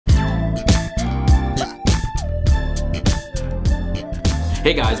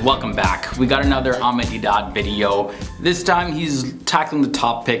Hey guys, welcome back. We got another Ahmed Deedat video. This time he's tackling the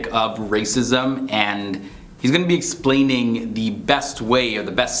topic of racism, and he's going to be explaining the best way or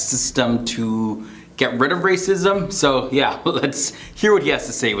the best system to get rid of racism. So yeah, let's hear what he has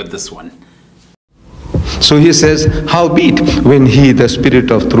to say with this one. So he says, howbeit, when he, the Spirit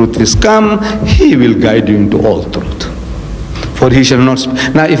of truth, is come, he will guide you into all truth. For he shall not...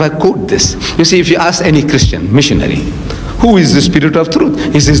 Now if I quote this, you see, if you ask any Christian missionary, who is the Spirit of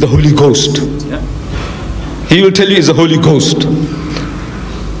truth? He says the Holy Ghost. Yeah. He will tell you it's the Holy Ghost.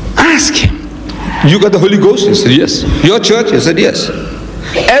 Ask him, you got the Holy Ghost? He said yes. Your church? He said yes.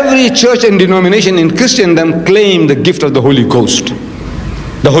 Every church and denomination in Christendom claim the gift of the Holy Ghost.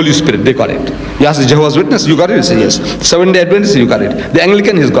 The Holy Spirit, they got it. You ask the Jehovah's Witness, you got it? He said yes. Seventh-day Adventist, you got it. The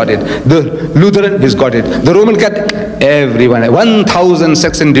Anglican, he's got it. The Lutheran, he's got it. The Roman Catholic, everyone. 1,000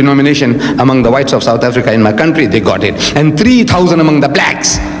 sects and denomination among the whites of South Africa in my country, they got it. And 3,000 among the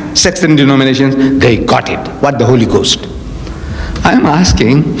blacks, sects and denominations, they got it. What? The Holy Ghost. I am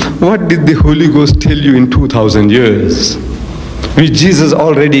asking, what did the Holy Ghost tell you in 2,000 years? Which Jesus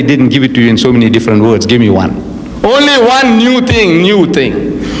already didn't give it to you in so many different words. Give me one. Only one new thing, new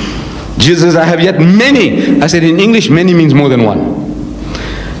thing. Jesus, I have yet many. I said in English, many means more than one.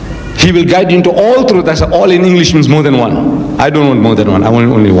 He will guide you into all truth. I said all in English means more than one. I don't want more than one. I want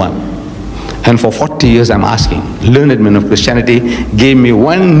only one. And for 40 years I'm asking, learned men of Christianity, gave me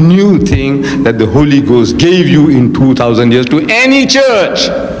one new thing that the Holy Ghost gave you in 2,000 years to any church.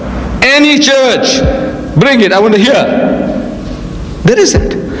 Any church. Bring it, I want to hear. There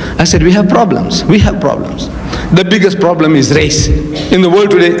isn't. I said we have problems. We have problems. The biggest problem is race. In the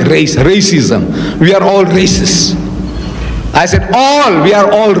world today, racism. We are all racists. I said we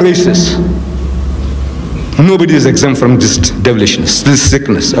are all racists. Nobody is exempt from this devilishness, this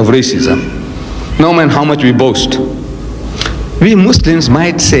sickness of racism. No matter how much we boast. We Muslims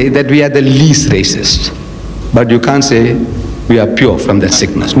might say that we are the least racist, but you can't say we are pure from that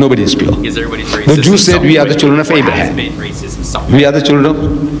sickness. Nobody is pure. The Jews said we are the children of Abraham. We are the children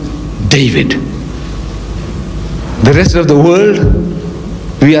of David. The rest of the world,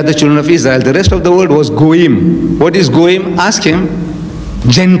 we are the children of Israel. The rest of the world was Goim. What is Goim? Ask him.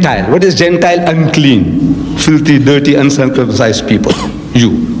 Gentile. What is Gentile? Unclean. Filthy, dirty, uncircumcised people.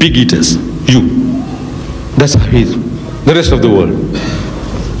 You. Pig eaters. You. That's how he is. The rest of the world.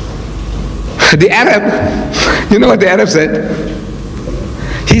 The Arab, you know what the Arab said?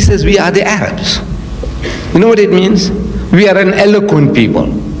 He says we are the Arabs. You know what it means? We are an eloquent people.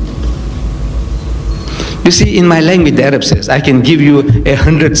 You see, in my language, the Arab says, I can give you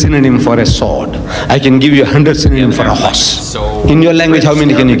 100 synonyms for a sword. I can give you 100 synonyms for a horse. In your language, how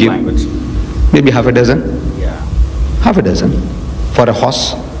many can you give? Maybe half a dozen? Yeah. Half a dozen for a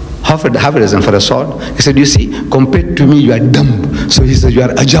horse. Half a dozen for a sword. He said, you see, compared to me, you are dumb. So he says, you are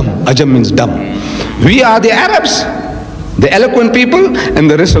ajam. Ajam means dumb. We are the Arabs, the eloquent people, and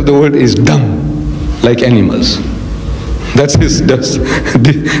the rest of the world is dumb, like animals. That's his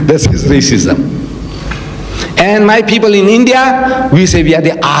racism. And my people in India, we say we are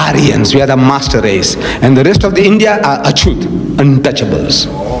the Aryans, we are the master race. And the rest of the India are Achut, untouchables.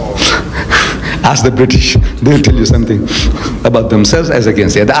 Ask the British, they'll tell you something about themselves as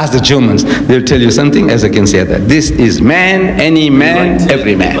against the other. Ask the Germans, they'll tell you something as against the other. This is man, any man,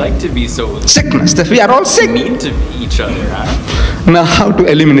 every man. We like to be so... Sickness, that we are all sick. Mean to each other, huh? Now how to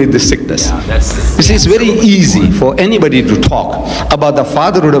eliminate this sickness? Yeah, you see, it's very easy for anybody to talk about the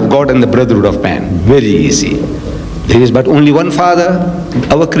fatherhood of God and the brotherhood of man. Very easy. There is but only one Father,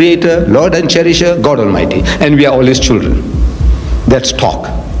 our Creator, Lord and Cherisher, God Almighty. And we are all His children. That's talk.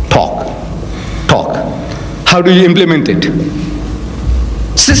 Talk. Talk. How do you implement it?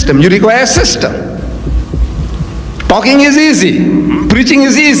 System. You require a system. Talking is easy. Preaching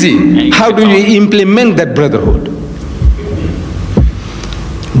is easy. How do you implement that brotherhood?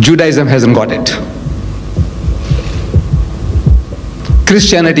 Judaism hasn't got it.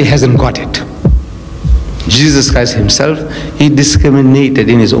 Christianity hasn't got it. Jesus Christ himself, he discriminated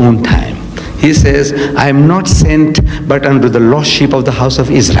in his own time. He says, I am not sent but unto the lost sheep of the house of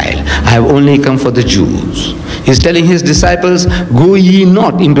Israel. I have only come for the Jews. He's telling his disciples, go ye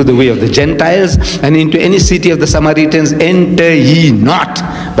not into the way of the Gentiles, and into any city of the Samaritans enter ye not,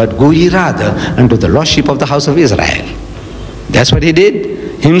 but go ye rather unto the lost sheep of the house of Israel. That's what he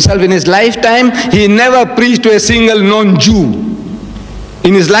did. Himself in his lifetime, he never preached to a single non-Jew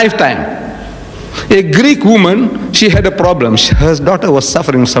in his lifetime. A Greek woman, she had a problem. Her daughter was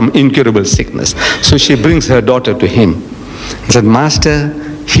suffering some incurable sickness. So she brings her daughter to him and said, Master,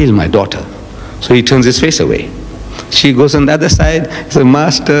 heal my daughter. So he turns his face away. She goes on the other side. He says,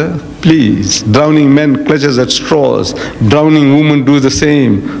 Master, please. Drowning men clutches at straws. Drowning women do the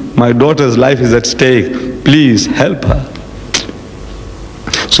same. My daughter's life is at stake. Please help her.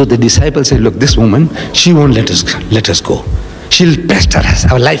 So the disciple said, look, this woman, she won't let us go. She'll pester us,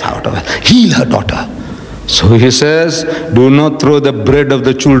 our life out of her. Heal her daughter. So he says, do not throw the bread of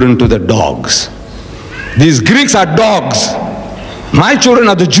the children to the dogs. These Greeks are dogs. My children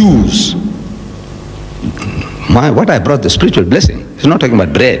are the Jews. What I brought, the spiritual blessing. He's not talking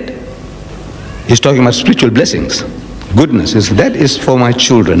about bread. He's talking about spiritual blessings. Goodness, that is for my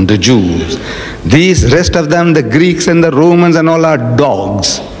children, the Jews. These rest of them, the Greeks and the Romans and all, are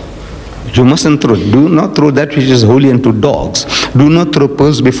dogs. You mustn't throw. Do not throw that which is holy unto dogs. Do not throw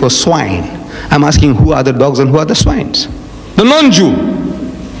pearls before swine. I'm asking, who are the dogs and who are the swines? The non-Jew.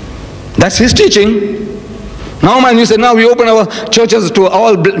 That's his teaching. Now, man, you say, now we open our churches to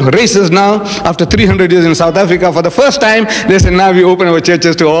all races now. After 300 years in South Africa, for the first time, they say, now we open our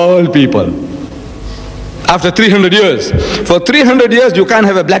churches to all people. After 300 years. For 300 years, you can't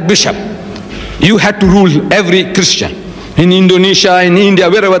have a black bishop. You had to rule every Christian. In Indonesia, in India,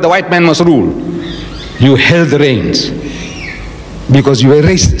 wherever the white man must rule. You held the reins because you were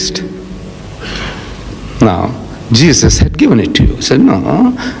racist. Now, Jesus had given it to you. He said, no,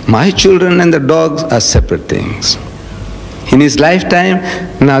 my children and the dogs are separate things. In his lifetime,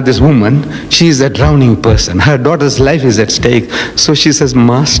 now this woman, she is a drowning person. Her daughter's life is at stake. So she says,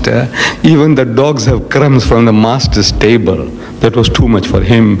 Master, even the dogs have crumbs from the master's table. That was too much for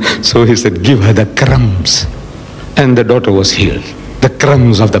him. So he said, give her the crumbs. And the daughter was healed. The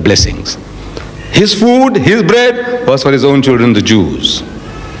crumbs of the blessings. His food, his bread was for his own children, the Jews.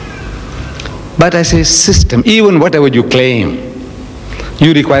 But I say system, even whatever you claim,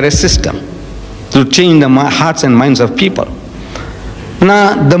 you require a system to change the hearts and minds of people.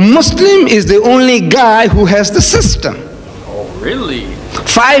 Now, the Muslim is the only guy who has the system. Oh, really?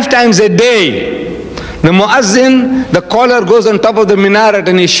 5 times a day. The muazzin, the caller goes on top of the minaret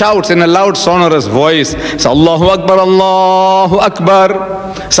and he shouts in a loud sonorous voice, say, Allahu Akbar, Allahu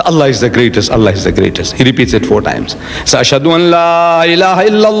Akbar. Say, Allah is the greatest, Allah is the greatest. He repeats it 4 times. Say, Ashhadu an la ilaha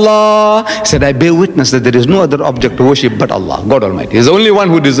illallah. He said, I bear witness that there is no other object to worship but Allah, God Almighty. He is the only one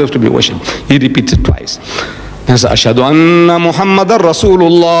who deserves to be worshipped. He repeats it twice. He said, Ashhadu anna Muhammadan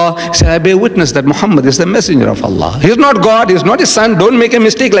Rasulullah. He said, I bear witness that Muhammad is the messenger of Allah. He is not God, he is not his son. Don't make a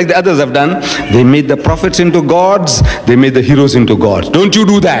mistake like the others have done. They made the prophets into gods, they made the heroes into gods. Don't you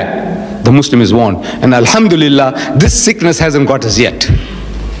do that. The Muslim is warned. And Alhamdulillah, this sickness hasn't got us yet.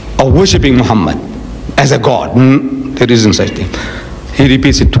 Of worshipping Muhammad as a God. There isn't such thing. He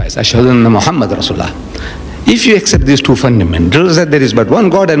repeats it twice. Ashhadu anna Muhammad Rasulullah. If you accept these 2 fundamentals, that there is but one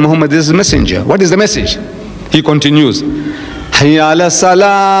God and Muhammad is his messenger. What is the message? He continues, Hayya ala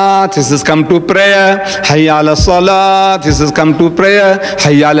salat, this has come to prayer. Hayya ala salat, this has come to prayer.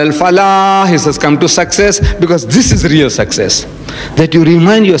 Hayya ala falah, this has come to success. Because this is real success. That you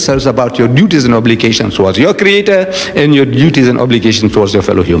remind yourselves about your duties and obligations towards your Creator and your duties and obligations towards your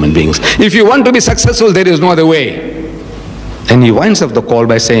fellow human beings. If you want to be successful, there is no other way. And he winds up the call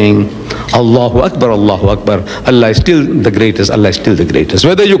by saying, Allahu Akbar, Allahu Akbar. Allah is still the greatest, Allah is still the greatest.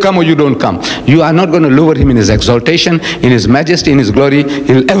 Whether you come or you don't come, you are not going to lower him in his exaltation, in his majesty, in his glory.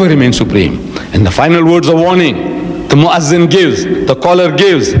 He will ever remain supreme. And the final words of warning, the muazzin gives, the caller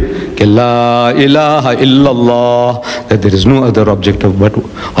gives, La ilaha illallah, that there is no other object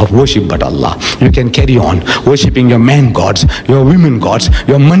of worship but Allah. You can carry on worshipping your man gods, your women gods,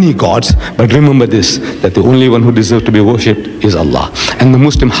 your money gods, but remember this, that the only one who deserves to be worshipped is Allah. And the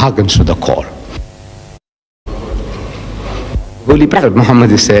Muslim hearkens to the call. Holy Prophet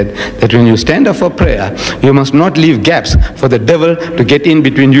Muhammad said that when you stand up for prayer, you must not leave gaps for the devil to get in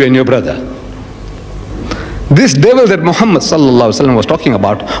between you and your brother. This devil that Muhammad was talking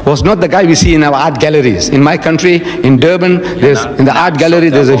about was not the guy we see in our art galleries. In my country, in Durban, in the art gallery,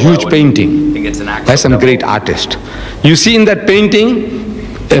 there's a huge painting by some great artist. You see in that painting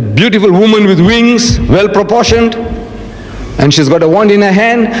a beautiful woman with wings, well proportioned, and she's got a wand in her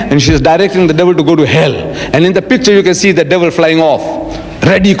hand, and she's directing the devil to go to hell. And in the picture you can see the devil flying off.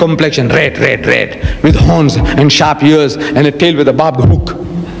 Reddy complexion, red, with horns and sharp ears and a tail with a barbed hook.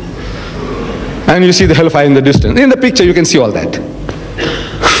 And you see the hellfire in the distance. In the picture you can see all that.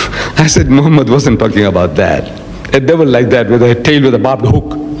 I said, Muhammad wasn't talking about that. A devil like that with a tail with a barbed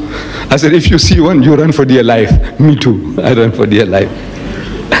hook. I said, if you see one, you run for dear life. Me too, I run for dear life.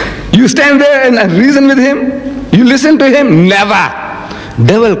 You stand there and reason with him? You listen to him? Never.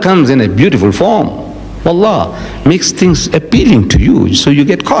 Devil comes in a beautiful form. Wallah, makes things appealing to you, so you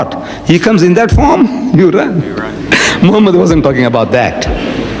get caught. He comes in that form, you run. Muhammad wasn't talking about that.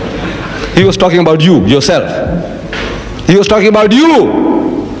 He was talking about you, yourself. He was talking about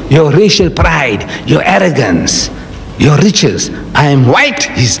you, your racial pride, your arrogance, your riches. I am white,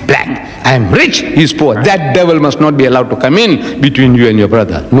 he's black. I am rich, he's poor. That devil must not be allowed to come in between you and your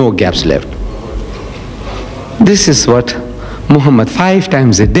brother. No gaps left. This is what Muhammad, 5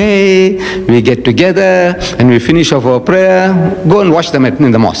 times a day, we get together and we finish off our prayer. Go and watch them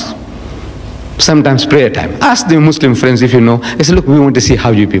in the mosque. Sometimes prayer time. Ask the Muslim friends if you know. They say, look, we want to see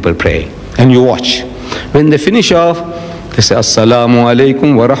how you people pray. And you watch. When they finish off, they say, Assalamu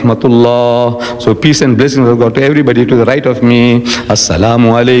alaikum wa rahmatullah. So peace and blessings of God to everybody to the right of me.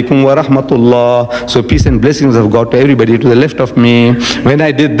 Assalamu alaikum wa rahmatullah. So peace and blessings of God to everybody to the left of me. When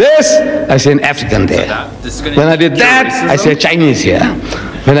I did this, I see an African there. When I did that, I see a Chinese here.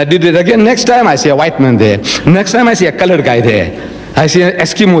 When I did it again, next time I see a white man there. Next time I see a colored guy there. I see an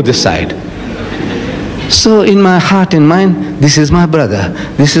Eskimo this side. So in my heart and mind, this is my brother,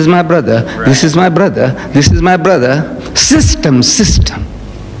 this is my brother, this is my brother, this is my brother. System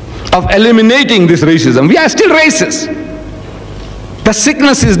of eliminating this racism. We are still racist. The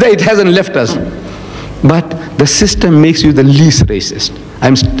sickness is there, it hasn't left us. But the system makes you the least racist.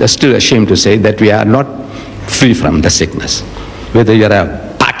 I'm still ashamed to say that we are not free from the sickness. Whether you're a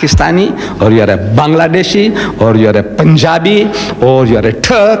Pakistani, or you're a Bangladeshi, or you're a Punjabi, or you're a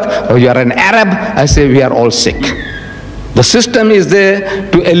Turk, or you're an Arab, I say we are all sick. The system is there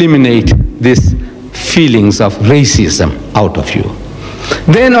to eliminate these feelings of racism out of you.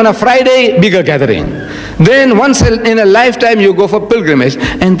 Then on a Friday, bigger gathering. Then once in a lifetime you go for pilgrimage,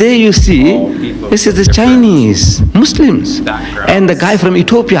 and there you see, this is the Chinese, Muslims. And the guy from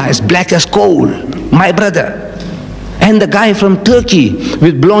Ethiopia is black as coal, my brother. And the guy from Turkey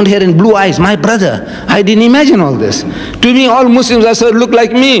with blonde hair and blue eyes, my brother. I didn't imagine all this. To me, all Muslims I said look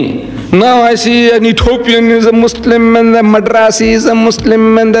like me. Now I see an Ethiopian is a Muslim, and the Madrasi is a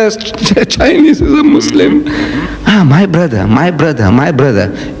Muslim, and the Chinese is a Muslim. My brother, my brother, my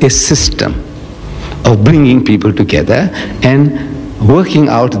brother. A system of bringing people together and working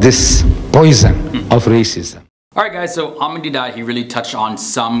out this poison of racism. All right, guys, so Ahmed Deedat, he really touched on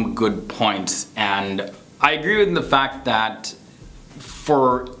some good points, and I agree with the fact that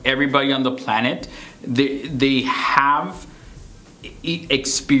for everybody on the planet, they have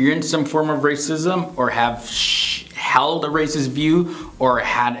experienced some form of racism, or have held a racist view, or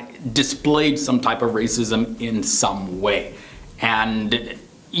had displayed some type of racism in some way. And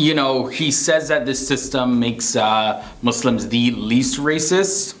you know, he says that this system makes Muslims the least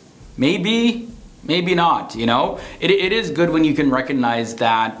racist. Maybe not, you know. It is good when you can recognize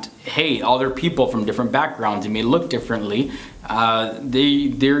that, hey, other people from different backgrounds, they may look differently.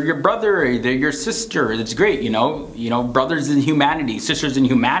 They're your brother, they're your sister. It's great, you know, brothers in humanity, sisters in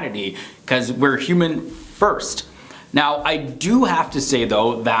humanity, because we're human first. Now, I do have to say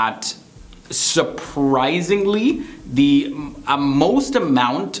though that surprisingly, the most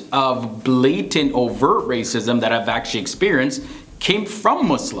amount of blatant overt racism that I've actually experienced came from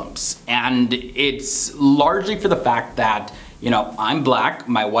Muslims, and it's largely for the fact that, you know, I'm black,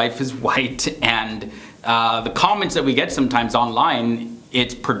 my wife is white, and the comments that we get sometimes online,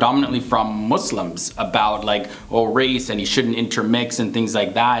 it's predominantly from Muslims about like, oh, race, and you shouldn't intermix and things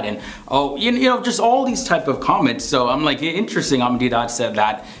like that, and oh, you know, just all these type of comments. So I'm like, interesting. Ahmed Deedat said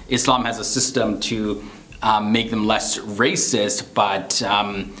that Islam has a system to make them less racist, but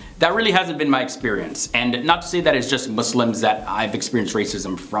that really hasn't been my experience. And not to say that it's just Muslims that I've experienced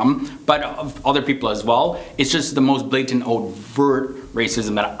racism from, but of other people as well. It's just the most blatant, overt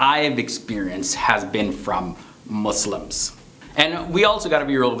racism that I've experienced has been from Muslims. And we also got to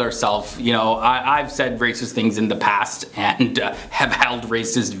be real with ourselves. You know, I've said racist things in the past and have held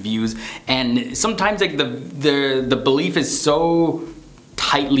racist views. And sometimes like the belief is so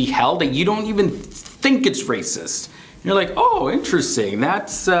tightly held that you don't even think it's racist. You're like, oh, interesting. That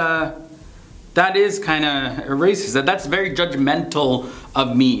is kind of racist. That's very judgmental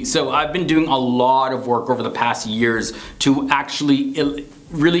of me. So I've been doing a lot of work over the past years to actually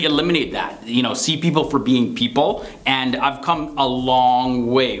really eliminate that. You know, see people for being people. And I've come a long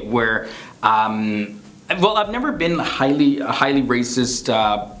way where, well, I've never been a highly racist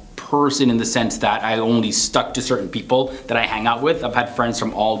person in the sense that I only stuck to certain people that I hang out with. I've had friends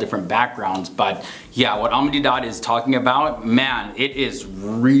from all different backgrounds, but yeah, what Ahmed Deedat is talking about, man, it is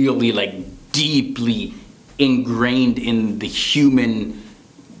really like deeply ingrained in the human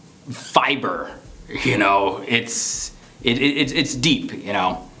fiber. You know, it's deep, you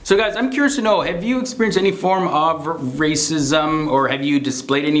know. So So guys, I'm curious to know, have you experienced any form of racism, or have you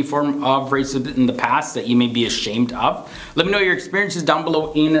displayed any form of racism in the past that you may be ashamed of? Let me know your experiences down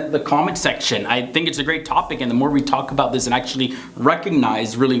below in the comment section. I think it's a great topic, and the more we talk about this and actually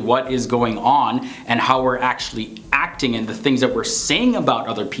recognize really what is going on and how we're actually acting and the things that we're saying about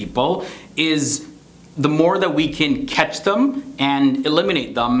other people, is the more that we can catch them and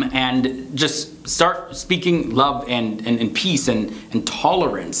eliminate them and just start speaking love and peace and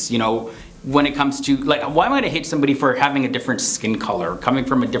tolerance, you know, when it comes to, like, why am I gonna hate somebody for having a different skin color, coming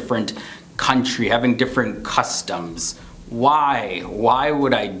from a different country, having different customs? Why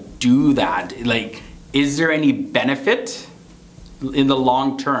would I do that? Like, is there any benefit in the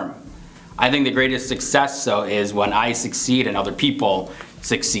long term? I think the greatest success, though, is when I succeed and other people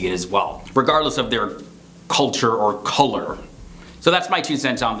succeed as well, regardless of their culture or color. So that's my 2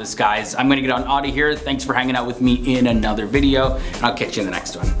 cents on this, guys. I'm gonna get on out of here. Thanks for hanging out with me in another video, and I'll catch you in the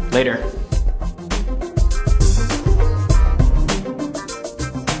next one. Later.